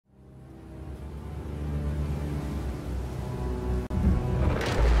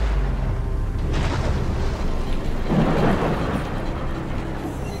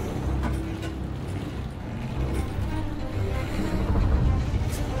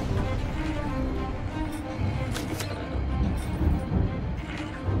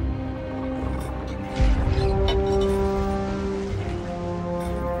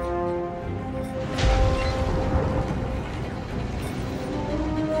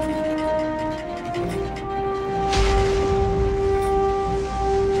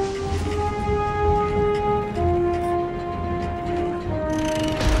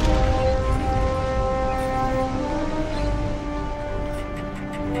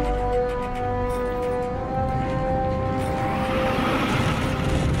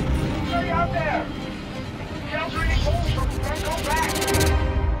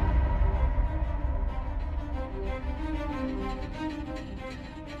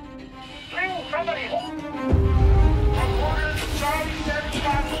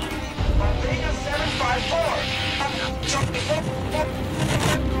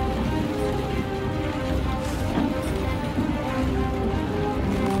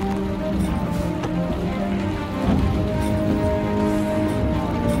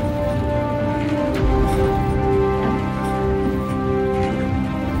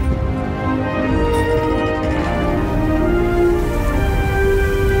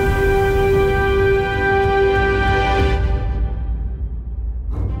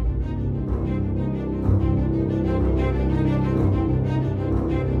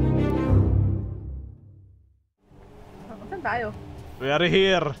We are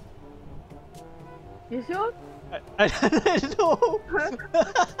here. You sure? I don't know.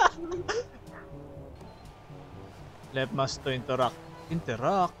 Left mouse to interact.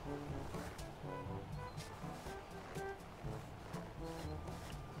 Interact?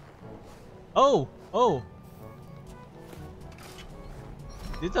 Oh! Oh!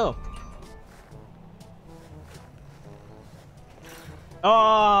 Dito.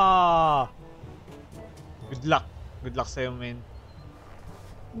 Ah! Good luck. Good luck sa'yo, man.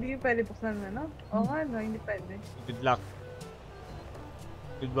 Hindi pwede buksan na, no? Oo nga, no? Hindi pwede. Good luck.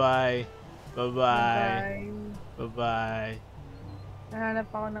 Goodbye. Bye-bye. Bye. Bye-bye. Nahanap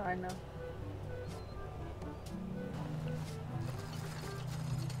ako ng ano.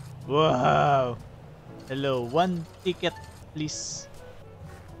 Wow! Hello. 1 ticket, please.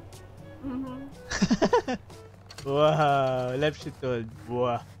 Wow! Left shoot hold.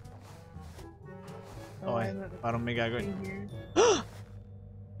 Wow. Okay. Parang may gagawin.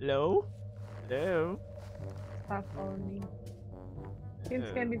 Hello? Hello? Pass only.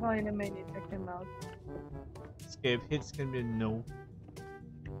 Hints can be found in the menu. Check them out. Escape. Hits can be no.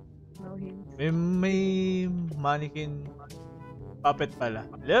 No hints. May mannequin puppet pala.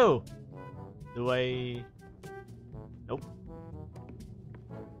 Hello? Do I... Nope.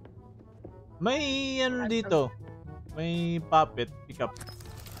 May ano dito? May puppet. Pick up.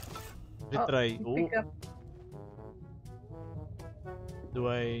 Retry. Oh, pick up. Do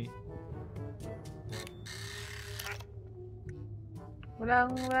I...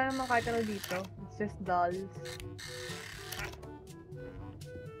 Wala namang kahit ano dito. It's just dolls.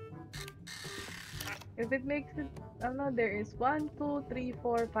 If it makes it, ano, there is 1, 2, 3,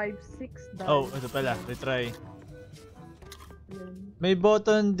 4, 5, 6 dolls. Oh, ito pala. Retry. Yun. May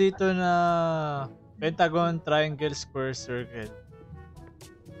button dito na pentagon, triangle, square, circle.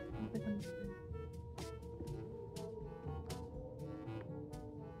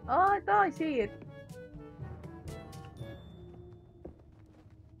 Oh, ito. I see it.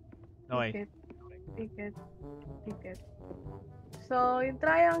 Okay. Ticket. So, yung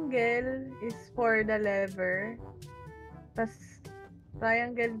triangle is for the lever. Tas,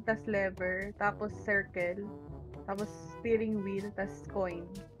 triangle, tas lever. Tapos circle. Tapos steering wheel, tas coin.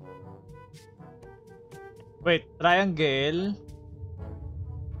 Wait, triangle.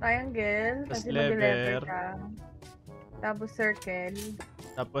 Triangle, Tas kasi lever. mag-lever ka. Tapos circle.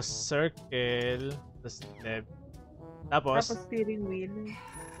 Tapos circle. Tapos left. Tapos Steering wheel.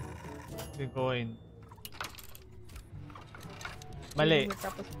 yung coin. Mali.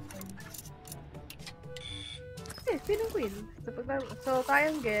 Tapos coin. Steering wheel. So,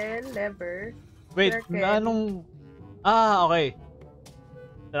 triangle, lever. Wait, circle. anong... Ah, okay.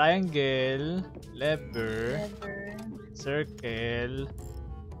 Triangle, lever, circle,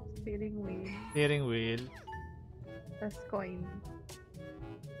 steering wheel, tas coin.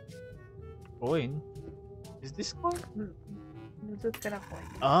 Coin? Is this coin? Lusot ka na coin.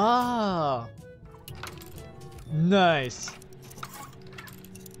 Ah! Nice!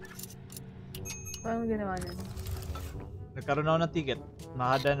 Paano ginawa nun? Nagkaroon ako ng ticket.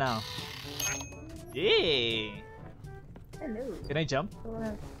 Nakada na ako. Yay! Hello. Can I jump?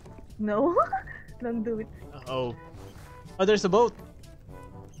 No. Don't do it. Oh. Oh, there's a boat!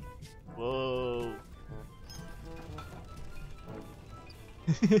 Whoa!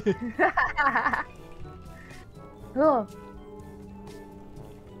 Oh.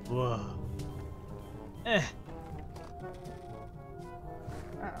 Whoa. Okay.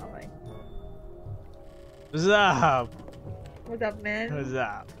 What's up? What's up, man? What's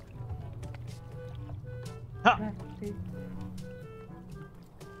up? Ha!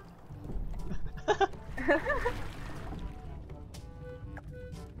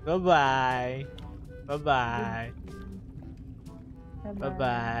 Bye-bye. Bye-bye.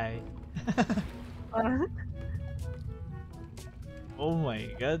 Bye-bye. Oh my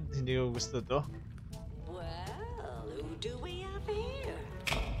god, hindi ko gusto to. Well, who do we have here?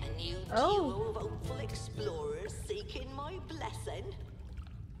 A new duo of hopeful explorers seeking my blessing?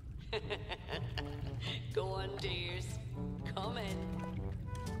 Go on, dears. Come in.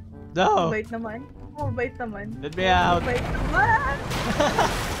 No! Mabait naman. Mabait naman. Let me out! Mabait naman!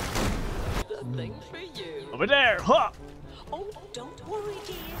 The thing for you. Over there! Ha! Oh, don't worry,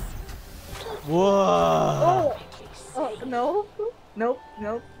 dears. Wow! Oh, no. Nope,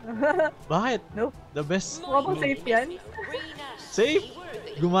 nope. Bakit? Nope. The best. Mukha bang safe yan? Safe?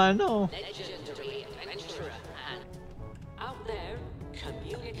 Gumana oh. Legendary adventurer. And out there,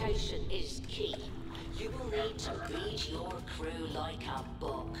 communication is key. You will need to read your crew like a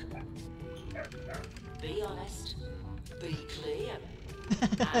book. Be honest, be clear,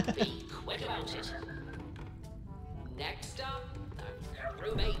 and be quick about it. Next up, the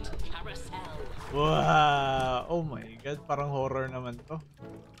Crewmate Carousel. Wow! Oh my god, parang horror naman to.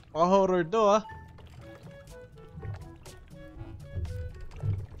 Horror to ah.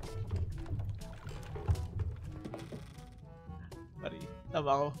 Marie,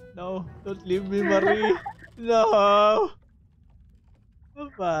 tama ko. No, don't leave me, Marie. No!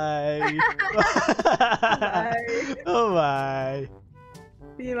 Bye-bye. Bye. Bye-bye.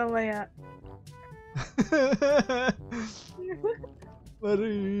 See you mamaya.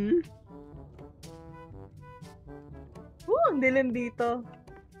 Marie. Ang dilim dito.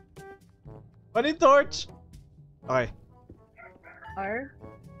 Paano yung torch? Okay. R?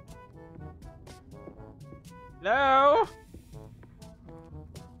 Hello?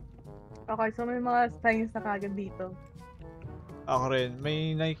 Okay, so may mga signs na kagad dito. Ako rin.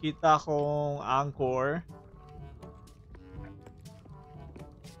 May nakikita akong anchor.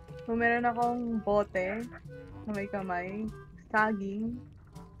 So meron akong bote na may kamay, saging,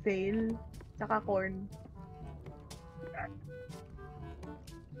 sail, tsaka corn.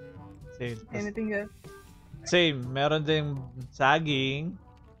 Sail. Anything else? Same. Meron din saging,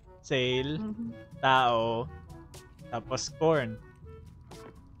 sail, tao, tapos corn.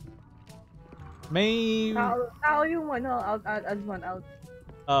 May... Tao yung out, add one out.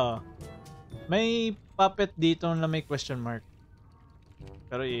 May puppet dito na may question mark.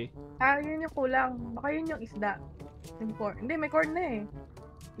 Pero Yun yung kulang. Baka yun yung isda. Yung corn. Hindi, may corn na eh.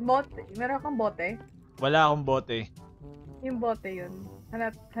 Bote. Meron kang bote? wala akong bote. Yung bote yun.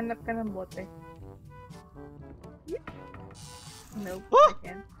 Hanap ka ng bote. Nope, I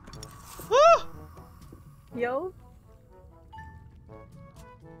can't. Yo?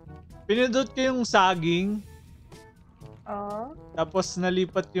 Pinindot ko yung saging. Oo. Tapos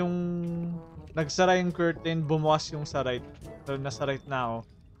nalipat yung... Nagsara yung curtain, bumukas yung sa right. So nasa right na ako.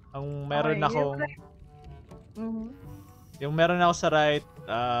 Ang meron Okay, akong... Yung meron ako sa right,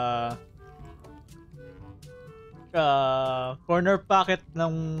 corner pocket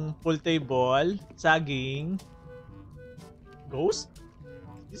ng pool table, saging, ghost?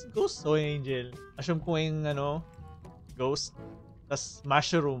 Is ghost o angel? Assume ko yung ghost. Tas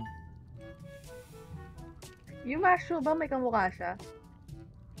mushroom. Yung mushroom ba may kamukha siya?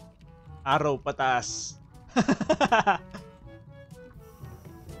 Arrow pataas.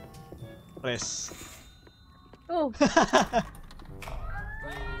 Press. Oh! Raise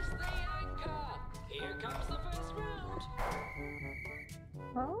the anchor. Here comes the first round.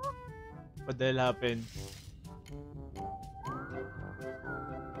 Huh? What the hell happened?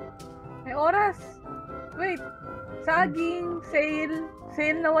 May oras! Wait! Saging, sail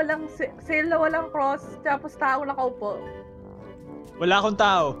na walang cross, tapos tao nakaupo. Wala akong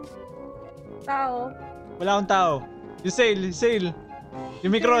tao. Tao. Wala akong tao. Yung sail.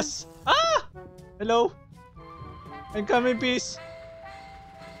 Yung may cross. Ah! Hello? I'm coming, peace.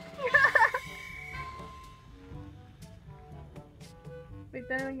 Wait,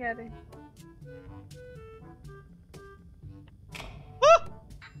 ano nangyari?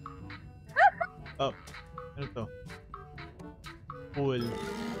 Oh, ano to? Pool.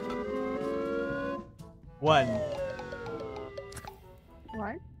 1.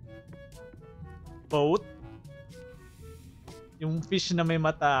 What? Boat. Yung fish na may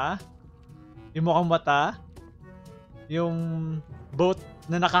mata. Yung mukhang mata. Yung boat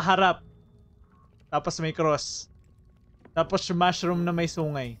na nakaharap. Tapos may cross. Tapos yung mushroom na may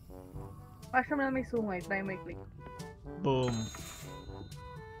sungay. Mushroom na may sungay. Try mo i-click. Boom.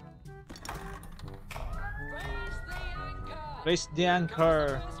 Raise the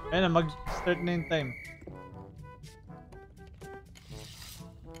anchor. Raise the anchor. Ayun na, mag-start na yung time.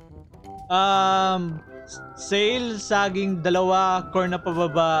 Sail, saging, 2, corn na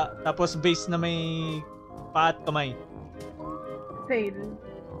pababa, tapos base na may paa at kamay. Sail.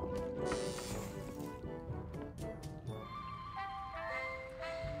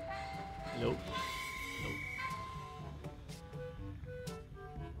 Hello?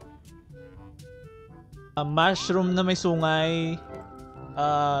 Mushroom na may sungay.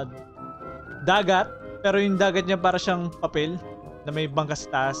 Dagat, pero yung dagat niya para siyang papel na may bangka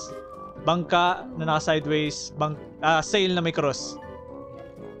sa taas. Bangka na naka-sideways, sail na may cross.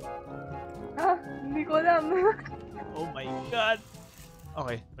 Hindi ko alam. Oh my god.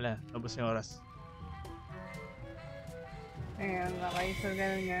 Okay, wala. Nabos yung oras. Ayan, okay. So,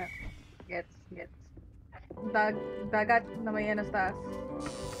 ganun nga. Gets. Dagat na may ano sa taas.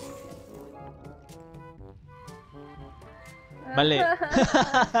 Mali.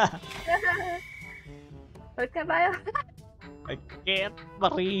 Balik na tayo. I can't,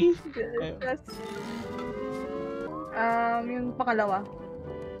 Marie. Just, yung pangalawa.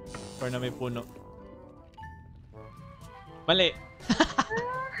 Or na may puno. Mali.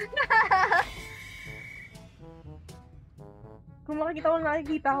 Kung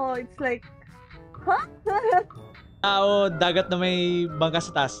nakikita ko, it's like, huh? Tao, dagat na may bangka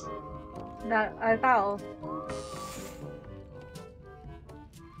sa taas. Tao.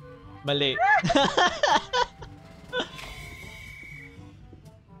 Mali.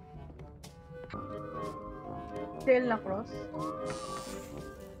 Sail na cross.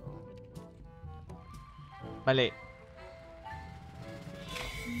 Mali.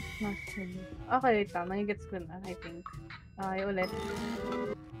 Okay, tama. Gets ko na, I think. Okay, ulit.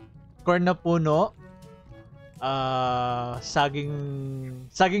 Corn na puno. Saging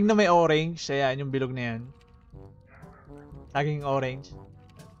na may orange. Ayan, yung bilog na yan. Saging orange.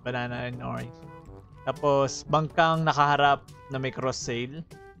 Banana and orange. Tapos, bangkang nakaharap na may cross sail.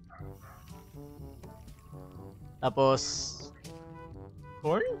 Tapos,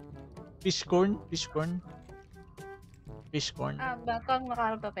 corn? Fish corn? Fish corn? Fish corn? Batang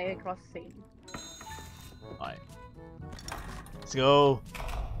nakaharap na tayo, cross sail. Okay. Let's go.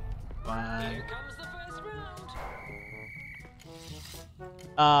 Here comes the first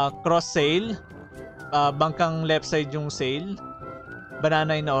round. Cross sail. Bangkang left side yung sail.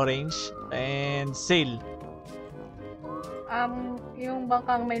 Banana in orange. And sail. Yung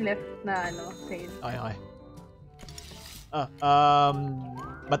bangkang may left na sail. Okay, okay.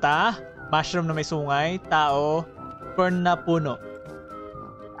 Mata. Mushroom na may sungay. Tao. Corn na puno.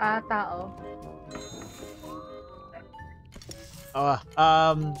 Tao.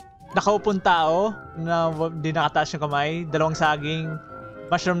 Nakaupong tao na di nakataas yung kamay. Dalawang saging.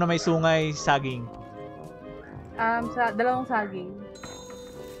 Mushroom na may sungay. Saging. Dalawang saging.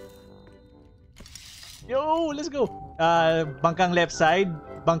 Yo, let's go. Bangkang left side.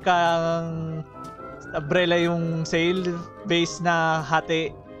 Bangkang umbrella yung sail. Base na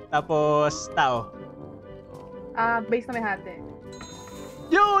hati. Tapos tao. Base na may hati.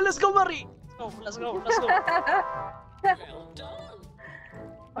 Yo, let's go, Marie. Let's go. Well done.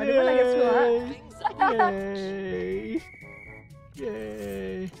 O, di ba nag-gets ko ha? Yay!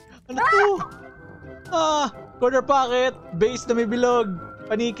 Yay! Ano to? Corner pocket, base na may bilog,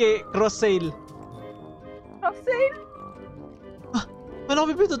 panike, cross sail. Cross sail? Ano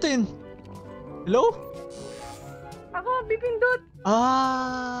ko pipindutin? Hello? Ako, pipindot.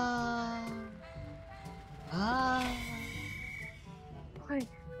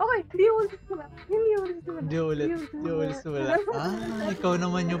 Okay, hindi ulit wala. Hindi ulit wala. Ikaw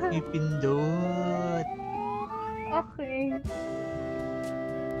naman yung pipindot. Okay.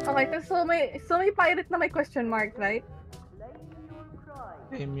 Okay, so may pirate na may question mark, right?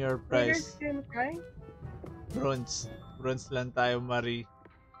 Claim your prize. Players can try? Bronze. Bronze lang tayo, Marie.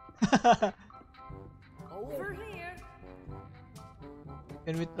 Over here.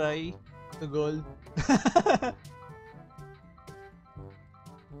 Can we try to gold?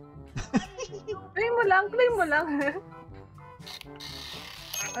 Claim mo lang.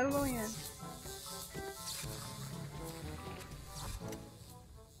 Ano ba yan?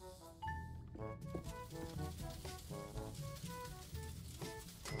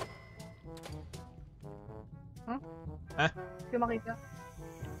 Ha? Hindi makita.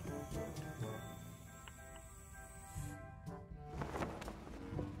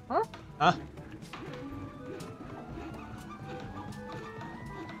 Huh? Ha?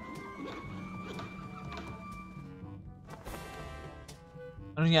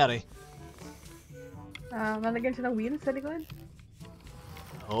 Anong nangyari? Nalagyan siya ng wheel sa likod.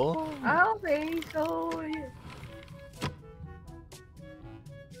 Oh. Okay. So,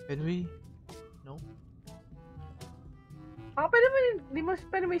 Can we? No?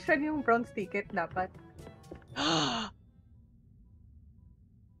 pwede mo i-shred yung bronze ticket dapat.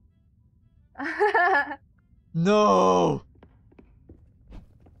 No!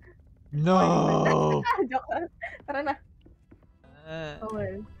 No! Joke lang. Tara na.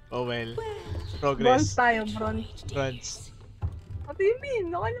 Oh well. Bronze Progress. tayo, bronze. Bronze. What do you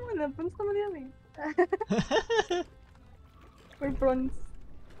mean? Okay naman na. Bronze naman yan eh. Or bronze.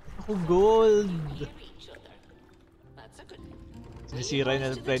 Ako gold. Hear each other. That's a good thing. Sinisira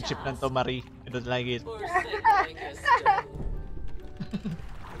na yung friendship ng to, Marie. I don't like it. Or sit like a stone.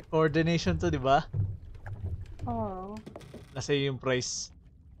 Coordination to, di ba? Oo. Nasa iyo yung price.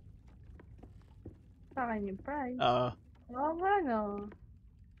 Sa akin yung prize. Oo nga no.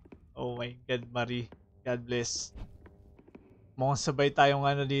 Oh my God, Marie. God bless. Mukhang sabay tayong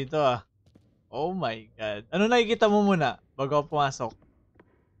ano dito ah. Oh my God. Ano nakikita mo muna bago ako pumasok?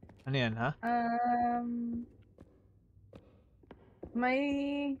 Ano yan, ha?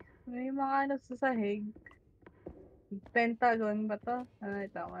 May mga ano sa sahig. Pentagon ba to? Ano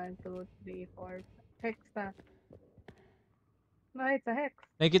ito? 1, 2, 3, 4. Hexa. No, it's a hex.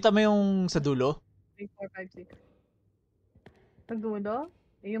 Nakikita mo yung sa dulo? 3, 4, 5, 6. Sa dulo?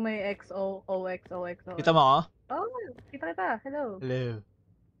 Yung may XO, OX, OX, OX. Kita mo ako? Oh, kita. Hello. Hello.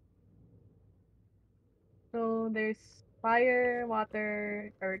 So, there's fire,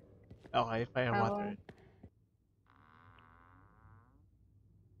 water, earth. Okay, fire, water.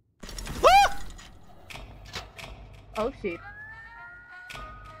 Oh, shit.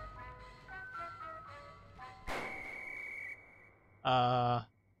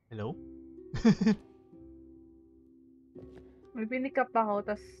 Hello? May pinick up ako,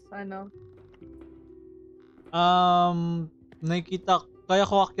 tas ano. Nakikita, kaya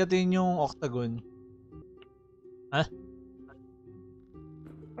ko akyatin yung octagon. Ha?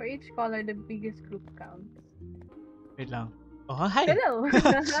 For each color, the biggest group counts. Wait lang. Oh, hi! Hello!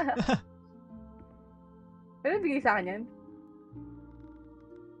 Ano bigay sa akin yan?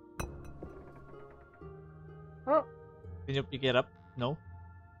 Oh! Can you pick it up? No?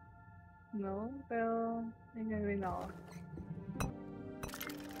 No, pero may gagawin ako.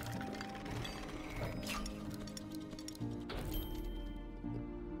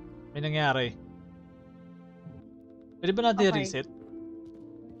 May nangyari. Pwede ba natin Okay. reset?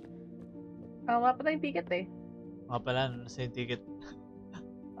 Nga pala yung ticket eh. Mga pala, nasa yung ticket.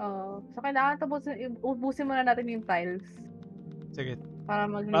 So kailangan ubusin muna natin yung tiles. Sige. Para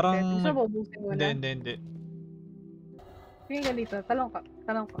mag-reset. Parang Gusto mo ubusin muna? Hindi. Sige ka dito. Talong ka.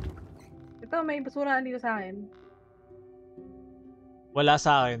 Ito, may basura dito sa akin. Wala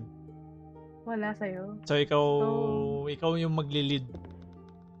sa akin. Wala sa'yo. So, ikaw yung magli-lead.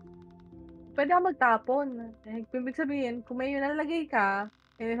 Pwede ka magtapon. Ibig sabihin, kung may nalalagay ka,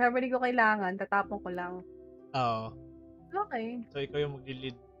 if ever di ko kailangan, tatapon ko lang. Oo. Okay. So, ikaw yung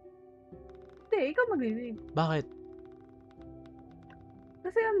magli-lead. Hindi, ikaw maglilid. Bakit?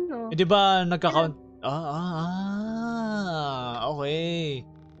 Kasi ano, Eh, di ba nagka-count? Okay.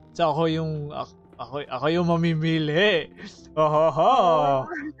 So, ako yung mamimili. Oh.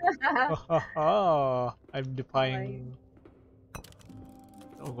 I'm defying.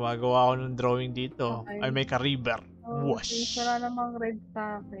 Gumagawa ako ng drawing dito. Okay. I make a river. Wash. Wala namang red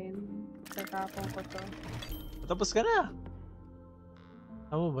sa akin. Tatapon ko to. Tapos ka na.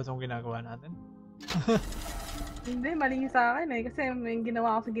 Tama ba itong ginagawa natin? Hindi, mali sa akin eh. Kasi may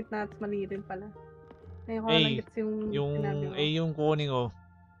ginawa ako sa gitna at mali rin pala. Ngayon ko lang gets yung sinabi mo. A yung kukunin ko.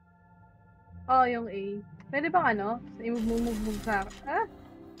 Oh, yung A. Pwede bang ano? I-move sa akin. Ah?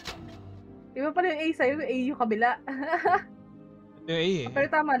 Iba pala yung A sa'yo, yung A yung kabila. Ito yung A eh. Pero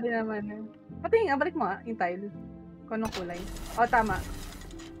tama din naman eh. Pati nga, balik mo nga, yung tile. Kung anong kulay. Oh, tama.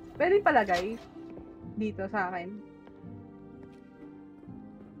 Pwede palagay dito sa akin.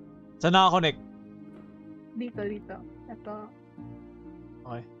 Saan nakakonect? Dito. Ito.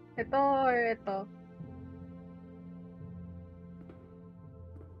 Okay. Ito or ito.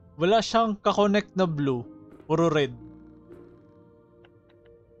 Wala siyang kakonect na blue. Puro red.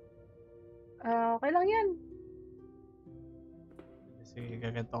 Okay lang yan. Sige,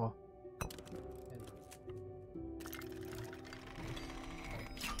 gaganto ko.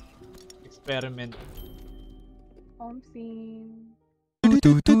 Experiment. Omsin.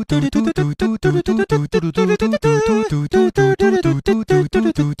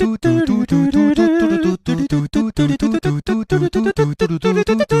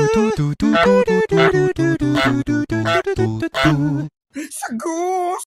 SGoose!